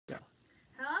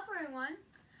everyone.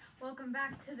 Welcome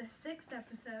back to the 6th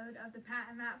episode of the Pat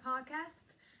and Matt podcast.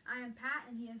 I am Pat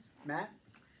and he is Matt.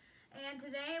 And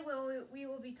today we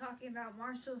will be talking about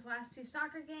Marshall's last two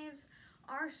soccer games,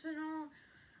 Arsenal,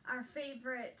 our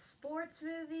favorite sports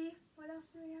movie. What else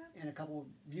do we have? And a couple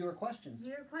viewer questions.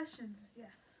 Viewer questions,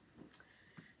 yes.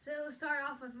 So we'll start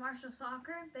off with Marshall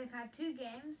Soccer. They've had two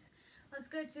games. Let's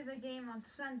go to the game on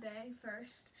Sunday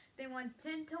first. They won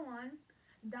 10-1,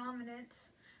 dominant.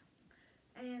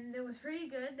 And it was pretty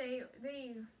good. They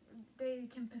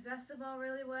can possess the ball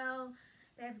really well.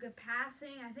 They have good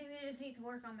passing. I think they just need to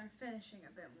work on their finishing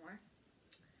a bit more.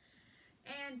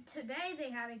 And today they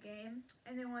had a game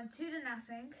and they won 2-0.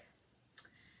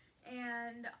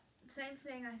 And same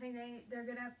thing. I think they're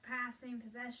good at passing,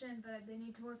 possession, but they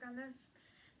need to work on their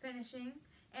finishing.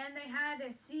 And they had a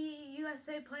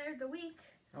CUSA Player of the Week.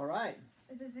 All right.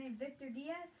 Is his name Victor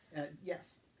Diaz?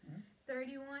 Yes.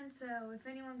 31, so if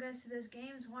anyone goes to those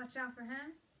games, watch out for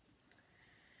him.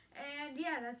 And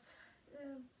yeah, that's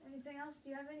anything else? Do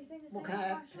you have anything to say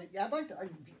about Marshall? I'd like to.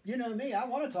 You know me. I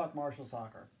want to talk Marshall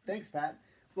soccer. Thanks, Pat.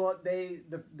 Well, the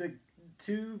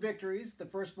two victories. The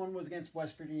first one was against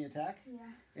West Virginia Tech. Yeah.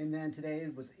 And then today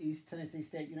was East Tennessee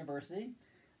State University.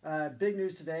 Big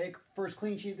news today. First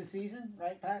clean sheet of the season,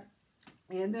 right, Pat?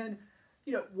 And then,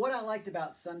 what I liked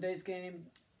about Sunday's game,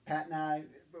 Pat and I,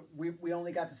 we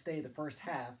only got to stay the first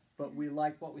half, but we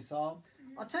liked what we saw.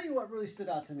 I'll tell you what really stood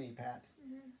out to me, Pat.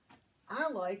 I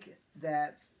like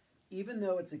that even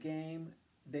though it's a game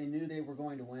they knew they were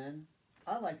going to win,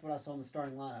 I liked what I saw in the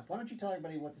starting lineup. Why don't you tell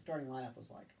everybody what the starting lineup was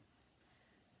like?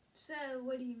 So,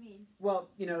 what do you mean? Well,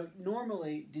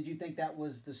 normally, did you think that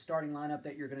was the starting lineup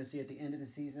that you're going to see at the end of the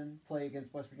season play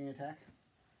against West Virginia Tech?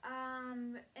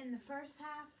 In the first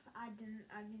half, I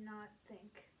did not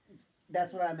think.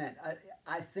 That's what I meant.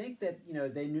 I think that,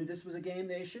 they knew this was a game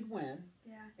they should win.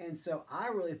 Yeah. And so I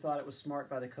really thought it was smart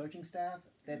by the coaching staff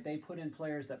that they put in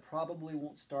players that probably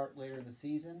won't start later in the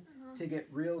season to get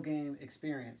real game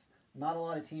experience. Not a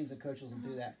lot of teams and coaches will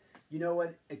do that. You know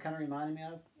what it kind of reminded me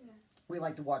of? Yeah. We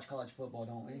like to watch college football,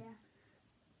 don't we? Yeah.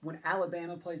 When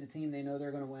Alabama plays a team they know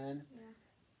they're going to win,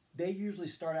 they usually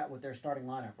start out with their starting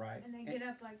lineup, right? And they get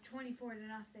up like 24-0,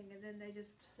 and then they just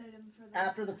sit them for the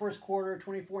after the first quarter,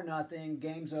 24-0,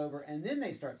 game's over, and then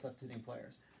they start substituting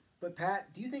players. But Pat,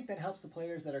 do you think that helps the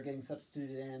players that are getting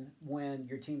substituted in when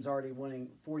your team's already winning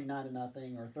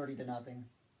 49-0 or 30-0?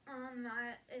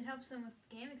 It helps them with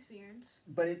game experience.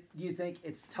 But do you think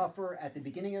it's tougher at the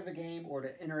beginning of a game or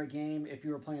to enter a game if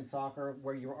you were playing soccer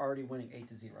where you were already winning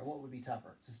 8-0? What would be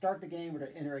tougher, to start the game or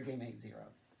to enter a game 8-0?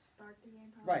 Start the game,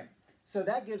 probably. Right. So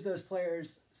that gives those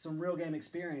players some real game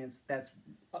experience. That's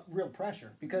real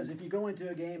pressure. Because if you go into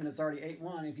a game and it's already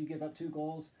 8-1, if you give up 2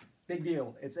 goals, big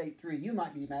deal. It's 8-3. You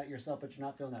might be mad at yourself, but you're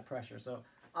not feeling that pressure. So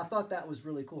I thought that was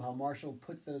really cool how Marshall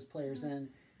puts those players in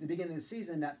the beginning of the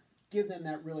season that give them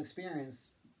that real experience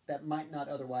that might not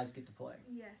otherwise get to play.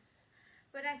 Yes.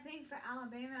 But I think for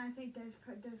Alabama, I think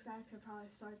those guys could probably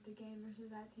start the game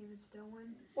versus that team and still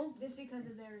win. Well, just because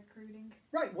of their recruiting.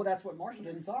 Right. Well, that's what Marshall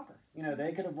did in soccer.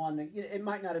 They could have won. It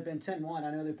might not have been 10-1.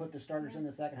 I know they put their starters in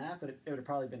the second half, but it would have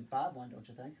probably been 5-1, don't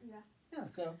you think? Yeah. Yeah.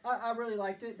 So I really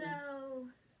liked it. So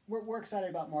we're excited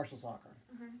about Marshall soccer.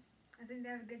 I think they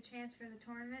have a good chance for the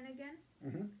tournament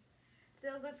again. So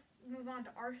let's move on to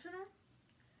Arsenal.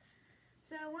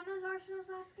 So when was Arsenal's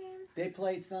last game? They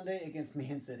played Sunday against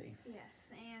Man City.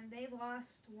 Yes, and they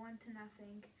lost 1-0.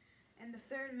 In the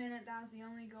 3rd minute, that was the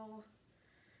only goal.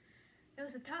 It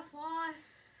was a tough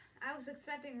loss. I was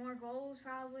expecting more goals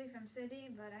probably from City,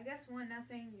 but I guess 1-0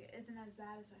 isn't as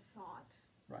bad as I thought.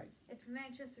 Right. It's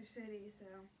Manchester City, so.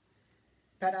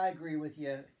 Pat, I agree with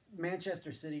you.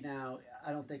 Manchester City now,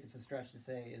 I don't think it's a stretch to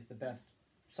say, is the best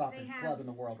soccer club in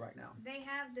the world right now. They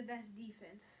have the best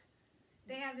defense.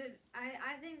 They have it.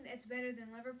 I think it's better than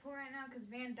Liverpool right now because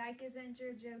Van Dijk is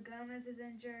injured, Joe Gomez is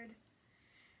injured.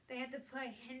 They have to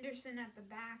play Henderson at the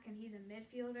back, and he's a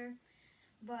midfielder.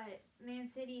 But Man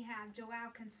City have Joao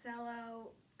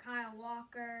Cancelo, Kyle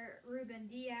Walker, Ruben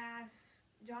Diaz,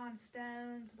 John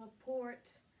Stones, Laporte,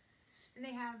 and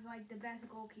they have like the best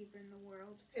goalkeeper in the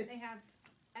world. They have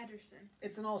Ederson.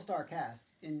 It's an all-star cast,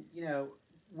 and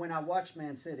when I watch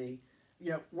Man City.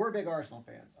 We're big Arsenal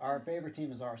fans. Our favorite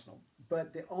team is Arsenal.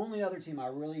 But the only other team I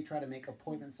really try to make a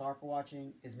point in soccer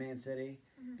watching is Man City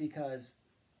because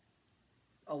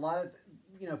a lot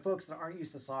of, folks that aren't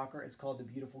used to soccer, it's called the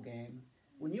beautiful game.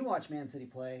 When you watch Man City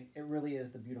play, it really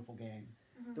is the beautiful game.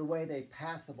 The way they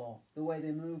pass the ball, the way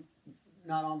they move,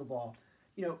 not on the ball.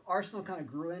 Arsenal kind of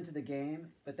grew into the game,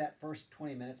 but that first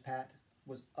 20 minutes, Pat,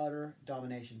 was utter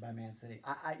domination by Man City.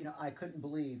 I couldn't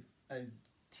believe a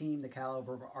team the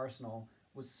caliber of Arsenal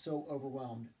was so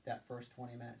overwhelmed that first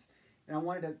 20 minutes. And I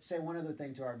wanted to say one other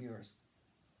thing to our viewers.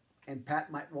 And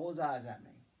Pat might roll his eyes at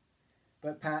me.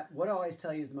 But Pat, what I always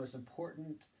tell you is the most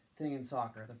important thing in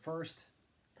soccer. The first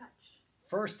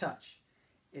touch.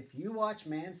 If you watch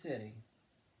Man City,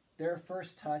 their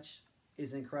first touch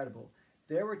is incredible.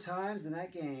 There were times in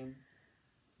that game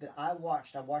that I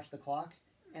watched the clock,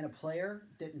 and a player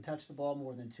didn't touch the ball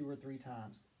more than 2 or 3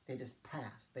 times. They just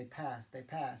pass.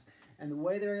 And the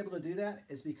way they're able to do that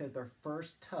is because their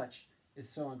first touch is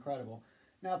so incredible.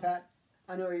 Now, Pat,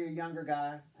 I know you're a younger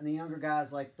guy, and the younger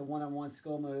guys like the one-on-one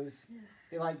skill moves.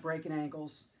 They like breaking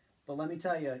ankles. But let me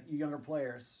tell you, you younger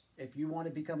players, if you want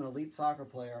to become an elite soccer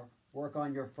player, work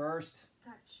on your first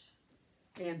touch.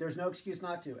 And there's no excuse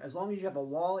not to. As long as you have a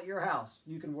wall at your house,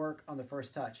 you can work on the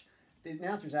first touch. The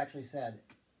announcers actually said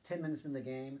 10 minutes in the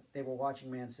game, they were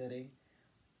watching Man City,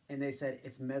 and they said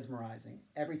it's mesmerizing.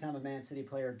 Every time a Man City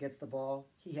player gets the ball,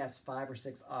 he has 5 or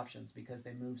 6 options because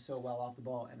they move so well off the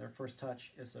ball and their first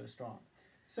touch is so strong.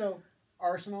 So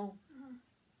Arsenal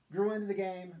grew into the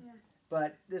game,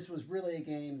 but this was really a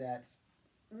game that,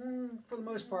 for the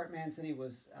most part, Man City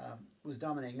was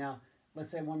dominating. Now, let's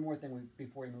say one more thing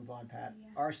before we move on, Pat.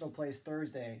 Yeah. Arsenal plays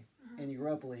Thursday in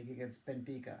Europa League against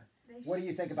Benfica. What do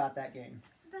you think about that game?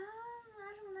 I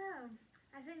don't know.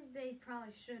 I think they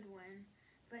probably should win,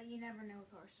 but you never know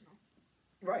with Arsenal.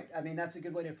 Right. I mean, that's a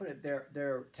good way to put it.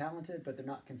 They're talented, but they're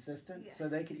not consistent. Yes. So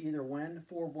they could either win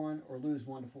 4-1 or lose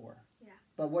 1-4. Yeah.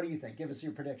 But what do you think? Give us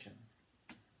your prediction.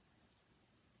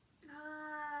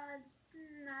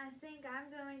 I think I'm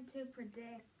going to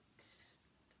predict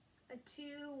a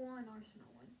 2-1 Arsenal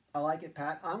win. I like it,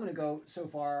 Pat. I'm going to go so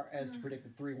far as to predict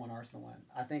a 3-1 Arsenal win.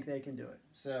 I think they can do it.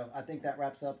 So I think that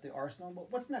wraps up the Arsenal.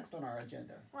 But what's next on our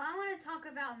agenda? Well, I want to talk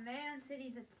about Man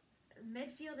City's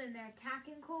midfield and their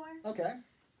attacking core. Okay.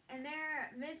 And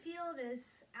their midfield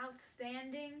is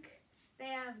outstanding. They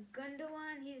have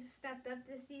Gundogan. He's stepped up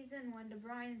this season when De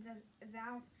Bruyne is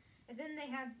out. And then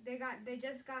they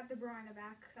just got De Bruyne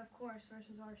back, of course,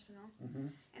 versus Arsenal.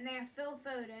 And they have Phil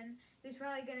Foden, who's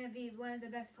probably going to be one of the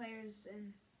best players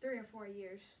in 3 or 4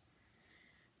 years.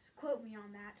 Just quote me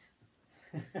on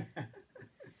that.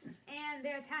 And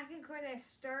their attacking core, they have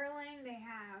Sterling. They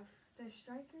have their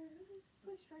striker. Who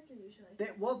plays striker usually?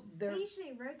 They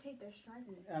usually rotate their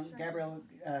striker. Gabriel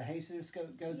Jesus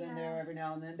goes in there every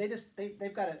now and then.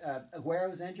 They've got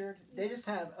Aguero's injured. They just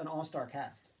have an all-star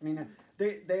cast. I mean,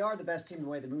 they are the best team in the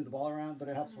way they move the ball around, but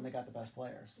it helps when they got the best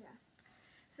players. Yeah.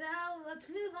 So let's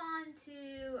move on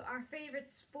to our favorite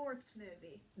sports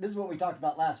movie. This is what we talked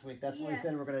about last week. That's what we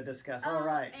said we were going to discuss. All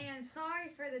right. And sorry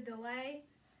for the delay.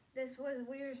 We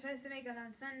were supposed to make it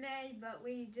on Sunday, but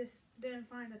we just didn't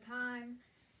find the time.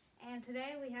 And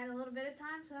today we had a little bit of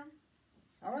time, so.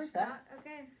 All right, Pat.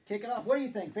 Okay. Kick it off. What do you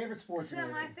think? Favorite sports movie?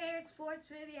 So my favorite sports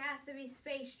movie has to be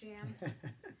Space Jam,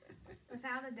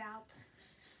 without a doubt.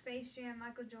 Space Jam,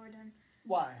 Michael Jordan.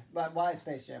 Why? Why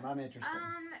Space Jam? I'm interested.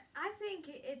 I think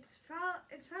it's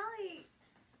probably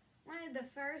one of the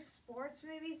first sports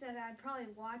movies that I probably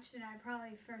watched and I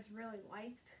probably first really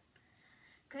liked.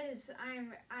 Because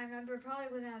I remember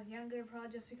probably when I was younger, probably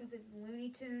just because of Looney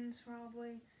Tunes,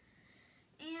 probably.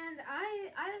 And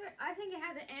I think it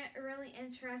has a really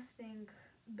interesting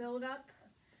build-up.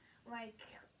 Like,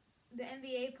 the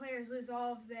NBA players lose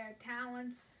all of their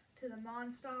talents to the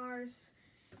Monstars.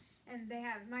 And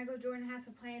Michael Jordan has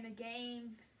to play in a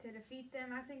game to defeat them.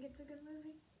 I think it's a good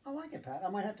movie. I like it, Pat. I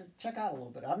might have to check out a little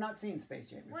bit. I've not seen Space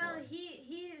Jam before. Well,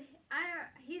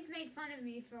 he's made fun of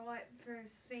me for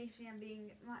Space Jam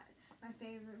being my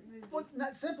favorite movie. Well,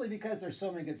 not simply because there's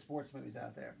so many good sports movies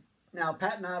out there. Now,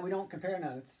 Pat and I, we don't compare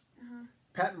notes.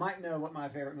 Pat might know what my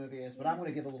favorite movie is, but I'm going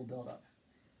to give a little build-up.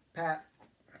 Pat,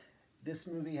 this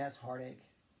movie has heartache.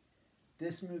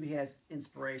 This movie has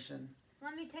inspiration.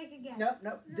 Let me take a guess.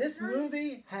 No. This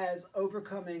movie has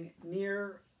overcoming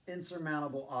near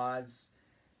insurmountable odds.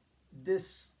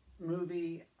 This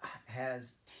movie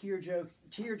has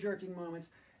tear-jerking moments.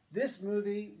 This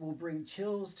movie will bring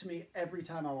chills to me every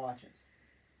time I watch it.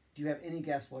 Do you have any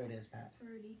guess what it is, Pat?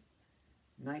 Rudy.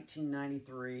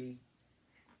 1993.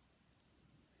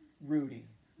 Rudy.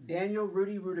 Daniel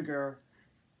Rudy Rudiger,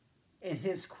 in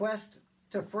his quest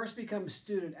to first become a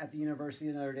student at the University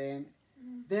of Notre Dame,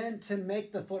 then to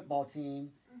make the football team,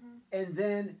 and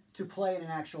then to play in an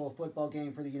actual football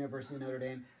game for the University of Notre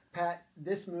Dame. Pat,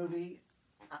 this movie,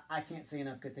 I can't say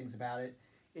enough good things about it.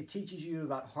 It teaches you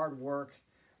about hard work.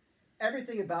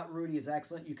 Everything about Rudy is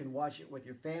excellent. You can watch it with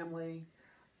your family.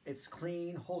 It's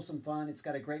clean, wholesome fun. It's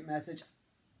got a great message.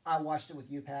 I watched it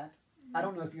with you, Pat. I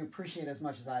don't know if you appreciate it as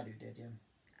much as I do, did you?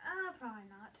 Probably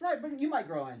not. Right, but you might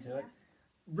grow into it.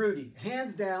 Rudy,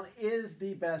 hands down, is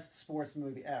the best sports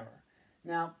movie ever.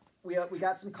 Now, we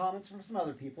got some comments from some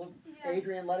other people. Yeah.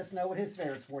 Adrian, let us know what his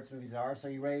favorite sports movies are. So,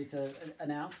 are you ready to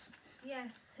announce?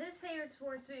 Yes, his favorite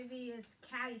sports movie is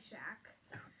Caddyshack.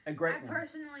 A great I one.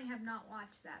 personally have not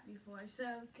watched that before, so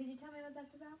can you tell me what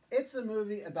that's about? It's a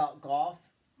movie about golf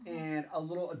and a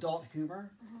little adult humor.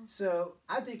 So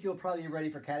I think you'll probably be ready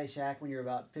for Caddyshack when you're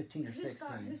about 15 or 16.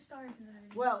 Who stars in the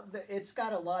movie? Well, it's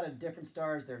got a lot of different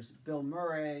stars. There's Bill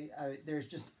Murray. There's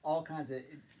just all kinds of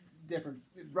different.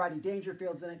 Rodney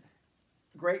Dangerfield's in it.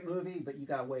 Great movie, but you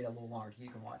gotta wait a little longer till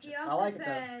you can watch it. He also I like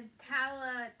said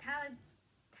Talladega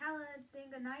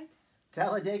Nights.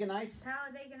 Talladega Nights.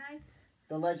 Talladega Nights.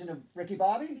 The Legend of Ricky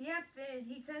Bobby. Yep,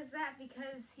 he says that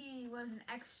because he was an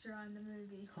extra in the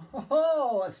movie.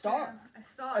 Oh, a star. Yeah, a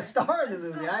star. A star in the A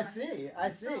movie. star. I see. I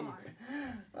see. Star.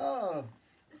 Oh.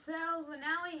 So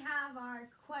now we have our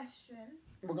question.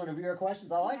 We're going to view our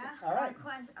questions. I like it. All right.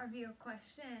 Our viewer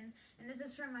question, and this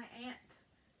is from my aunt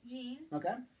Jean.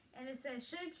 Okay. And it says,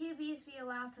 should QBs be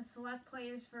allowed to select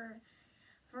players for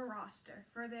their roster?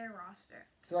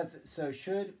 So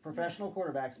should professional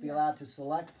quarterbacks be allowed to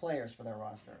select players for their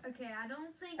roster? Okay, I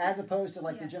don't think As opposed to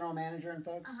like the general manager and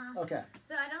folks? Okay.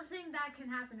 So I don't think that can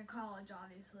happen in college,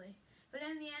 obviously. But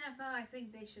in the NFL, I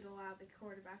think they should allow the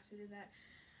quarterbacks to do that.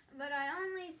 But I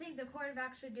only think the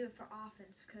quarterbacks should do it for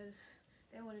offense because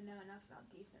they wouldn't know enough about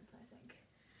defense, I think.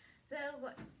 So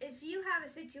if you have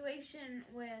a situation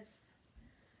with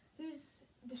who's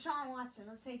Deshaun Watson,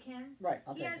 let's take him. Right,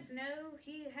 I'll take him.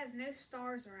 He has no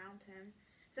stars around him.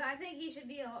 So I think he should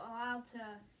be allowed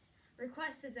to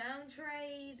request his own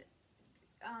trade,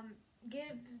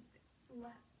 give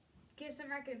some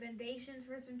recommendations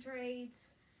for some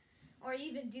trades, or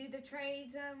even do the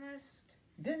trades almost.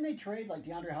 Didn't they trade like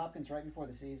DeAndre Hopkins right before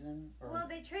the season? Or? Well,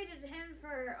 they traded him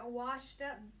for a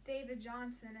washed-up David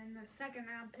Johnson and the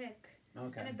second-round pick.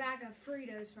 Okay. And a bag of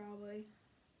Fritos, probably.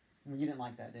 Well, you didn't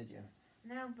like that, did you?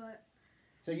 No, but...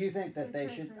 So you think that they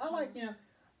should...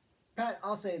 Pat,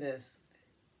 I'll say this.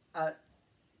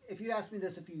 If you asked me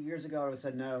this a few years ago, I would have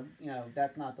said, no,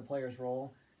 that's not the player's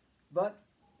role. But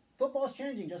football's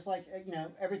changing just like,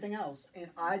 everything else. And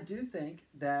I do think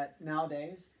that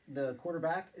nowadays the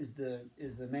quarterback is the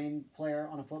main player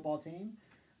on a football team.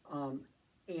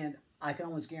 And I can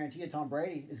almost guarantee you Tom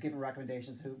Brady is giving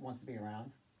recommendations who wants to be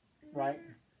around. Right?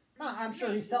 I'm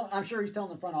sure he's telling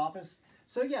the front office.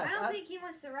 So yes, I don't think he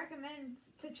wants to recommend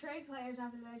to trade players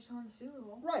after they just won the Super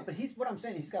Bowl. Right, but what I'm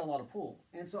saying, he's got a lot of pull,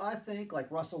 and so I think like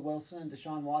Russell Wilson,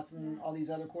 Deshaun Watson, all these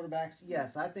other quarterbacks.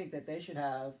 Yes, I think that they should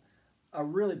have a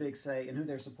really big say in who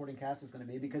their supporting cast is going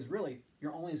to be because really,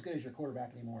 you're only as good as your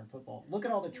quarterback anymore in football. Look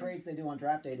at all the trades they do on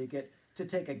draft day to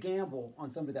take a gamble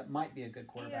on somebody that might be a good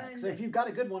quarterback. So if you've got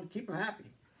a good one, keep them happy.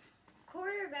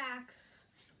 Quarterbacks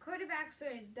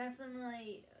are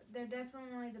definitely the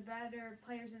better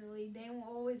players in the league. They will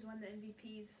always win the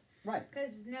MVPs. Right.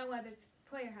 Because no other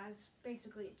player has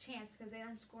basically a chance because they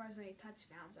don't score as many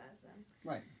touchdowns as them.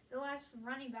 Right. The last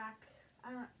running back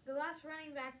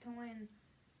to win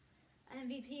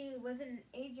MVP wasn't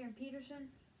Adrian Peterson.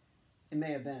 It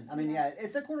may have been. I mean,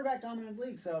 it's a quarterback dominant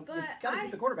league, so you've got to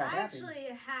keep the quarterback happy. I actually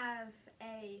have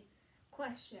a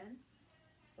question.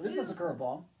 Well, this is a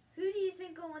curveball. Who do you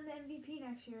think will win the MVP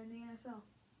next year in the NFL?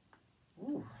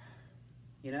 Ooh.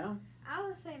 I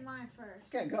will say mine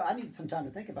first. Okay, go. I need some time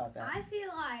to think about that. I feel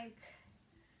like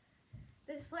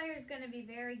this player is going to be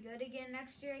very good again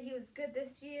next year. He was good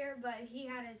this year, but he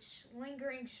had a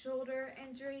lingering shoulder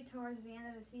injury towards the end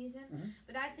of the season. Mm-hmm.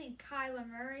 But I think Kyler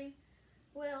Murray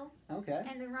will. Okay.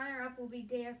 And the runner-up will be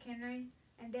Derrick Henry,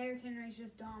 and Derrick Henry's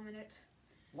just dominant.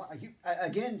 Well,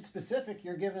 again, specific,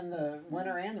 you're giving the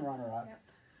winner and the runner-up. Yep.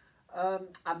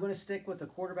 I'm going to stick with the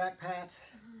quarterback, Pat,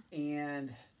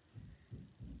 and...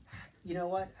 You know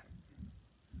what?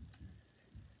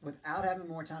 Without having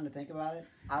more time to think about it,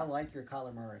 I like your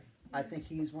Kyler Murray. I think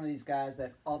he's one of these guys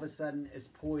that all of a sudden is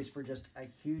poised for just a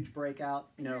huge breakout.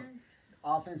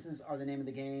 Offenses are the name of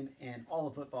the game, and all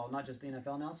of football, not just the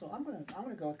NFL now. So I'm gonna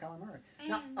go with Kyler Murray.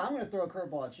 Now I'm gonna throw a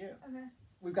curveball at you. Okay.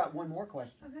 We've got one more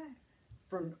question. Okay.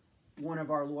 From one of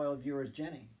our loyal viewers,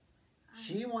 Jenny.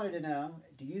 She wanted to know: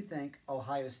 do you think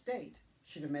Ohio State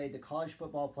should have made the college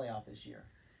football playoff this year?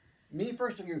 Me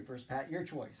first or you first, Pat? Your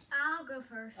choice. I'll go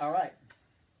first. All right.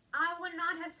 I would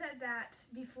not have said that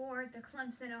before the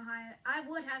Clemson Ohio. I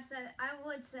would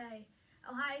say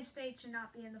Ohio State should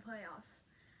not be in the playoffs.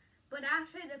 But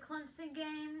after the Clemson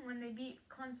game, when they beat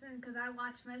Clemson, because I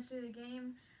watched most of the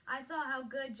game, I saw how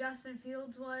good Justin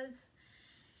Fields was,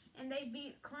 and they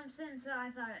beat Clemson. So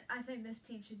I think this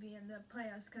team should be in the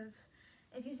playoffs. Because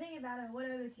if you think about it, what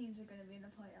other teams are going to be in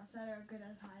the playoffs that are good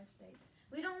as Ohio State?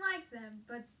 We don't like them,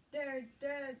 but they're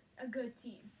a good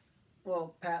team.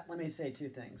 Well, Pat, let me say two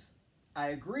things. I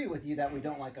agree with you that we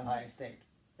don't like Ohio State.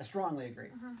 I strongly agree.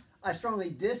 Uh-huh. I strongly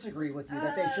disagree with you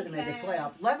that they should have made the Okay.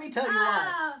 playoff. Let me tell you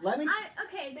why.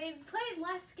 Okay, they played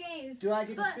less games. Do I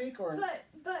get to speak, or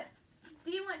But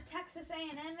do you want Texas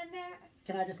A&M in there?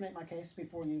 can I just make my case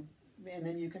before you, and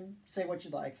then you can say what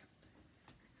you'd like?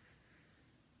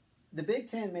 The Big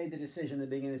Ten made the decision at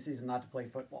the beginning of the season not to play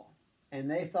football. And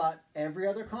they thought every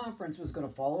other conference was going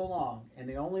to follow along. And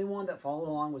the only one that followed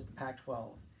along was the Pac-12.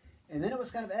 And then it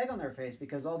was kind of egg on their face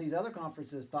because all these other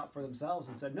conferences thought for themselves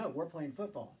and said, no, we're playing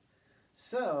football.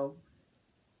 So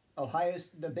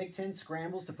the Big Ten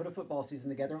scrambles to put a football season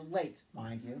together late,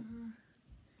 mind you. Mm-hmm.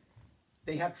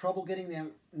 They have trouble getting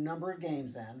the number of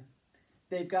games in.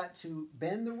 They've got to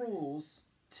bend the rules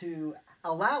to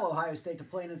allow Ohio State to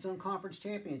play in its own conference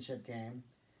championship game.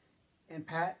 And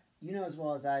Pat, you know as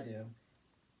well as I do,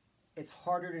 it's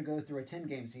harder to go through a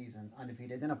 10-game season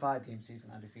undefeated than a 5-game season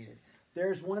undefeated.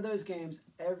 There's one of those games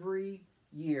every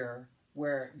year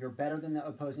where you're better than the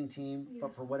opposing team,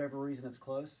 but for whatever reason it's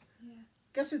close. Yeah.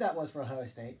 Guess who that was for Ohio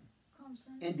State?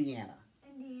 Clemson. Indiana.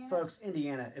 Folks,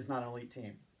 Indiana is not an elite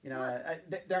team. You know,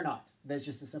 they're not. That's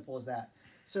just as simple as that.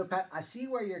 So, Pat, I see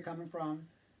where you're coming from.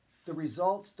 The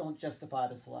results don't justify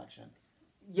the selection.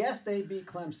 Yes, they beat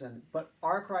Clemson, but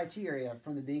our criteria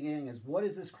from the beginning is, what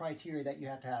is this criteria that you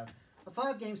have to have? A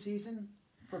 5-game season,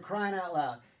 for crying out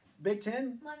loud. Big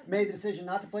Ten made the decision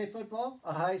not to play football.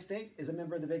 Ohio State is a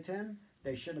member of the Big Ten.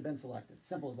 They should have been selected.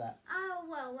 Simple as that. Oh,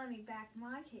 well, let me back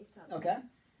my case up. Okay.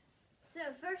 So,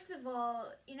 first of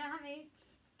all, you know how many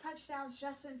touchdowns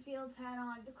Justin Fields had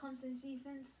on the Clemson's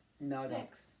defense? No, I don't.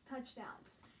 6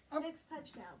 touchdowns. Oh. 6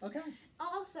 touchdowns. Okay.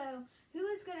 Also, who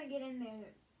is going to get in there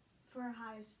for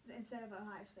instead of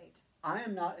Ohio State? I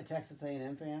am not a Texas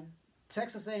A&M fan.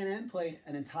 Texas A&M played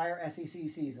an entire SEC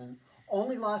season,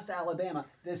 only lost to Alabama,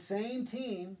 the same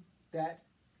team that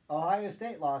Ohio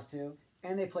State lost to,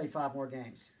 and they played 5 more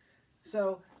games.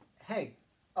 So, hey,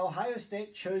 Ohio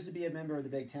State chose to be a member of the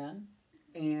Big Ten,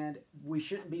 and we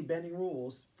shouldn't be bending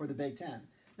rules for the Big Ten.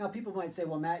 Now, people might say,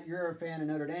 well, Matt, you're a fan of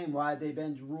Notre Dame. Why did they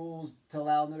bend rules to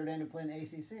allow Notre Dame to play in the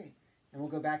ACC? And we'll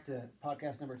go back to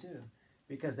podcast number 2,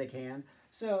 because they can.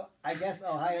 So, I guess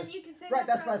Ohio State... Right,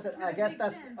 that's what I said. I guess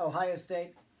that's Ohio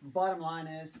State. Bottom line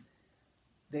is,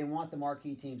 they want the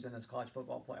marquee teams in this college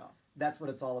football playoff. That's what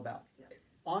it's all about. Yep.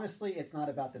 Honestly, it's not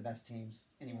about the best teams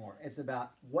anymore. It's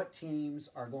about what teams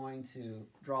are going to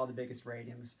draw the biggest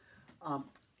ratings.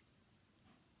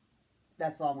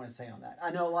 That's all I'm going to say on that.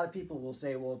 I know a lot of people will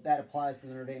say, well, that applies to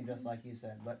Notre Dame just like you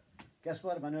said. But guess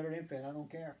what? I'm a Notre Dame fan. I don't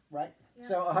care, right? Yep.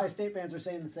 So Ohio State fans are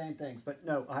saying the same things. But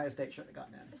no, Ohio State shouldn't have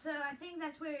gotten in. So I think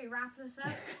that's where we wrap this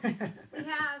up.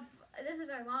 This is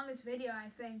our longest video, I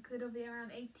think. It'll be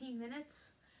around 18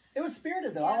 minutes. It was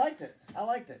spirited, though. Yeah. I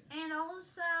liked it. And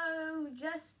also,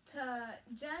 just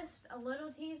a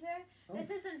little teaser. Oh. This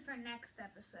isn't for next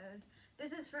episode.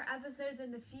 This is for episodes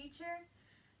in the future.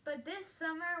 But this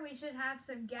summer, we should have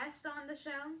some guests on the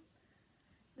show.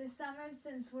 This summer,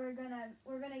 since we're gonna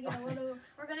get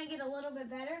a little bit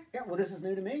better. Yeah, well, this is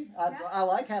new to me. Yeah. I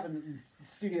like having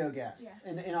studio guests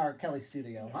Yes. in our Kelly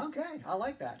studio. Yes. Okay, I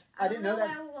like that. I didn't know that.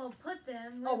 where we'll put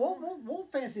them. Oh, we'll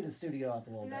fancy the studio up a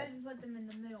little You bit. might just put them in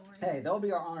the middle. Right? Hey, they'll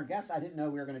be our honored guests. I didn't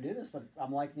know we were going to do this, but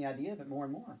I'm liking the idea of it more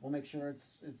and more. We'll make sure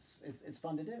it's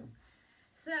fun to do.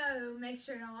 So make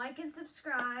sure to like and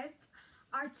subscribe.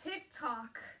 Our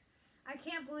TikTok, I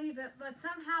can't believe it, but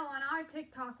somehow on our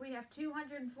TikTok we have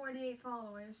 248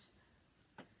 followers.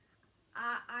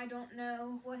 I don't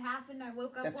know what happened. I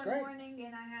woke up That's one great. morning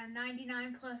and I had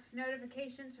 99 plus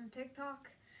notifications from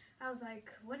TikTok. I was like,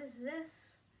 what is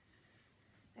this?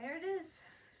 There it is.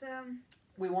 So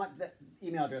We want the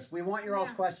email address. We want your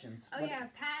all's questions. Oh yeah,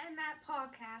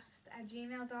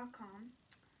 patandmattpodcast@gmail.com.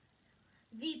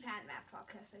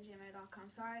 thepatandmattpodcast@gmail.com.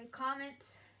 Sorry.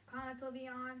 Comments will be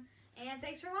on. And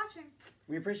thanks for watching.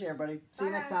 We appreciate everybody. See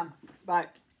you Bye, next guys. time. Bye.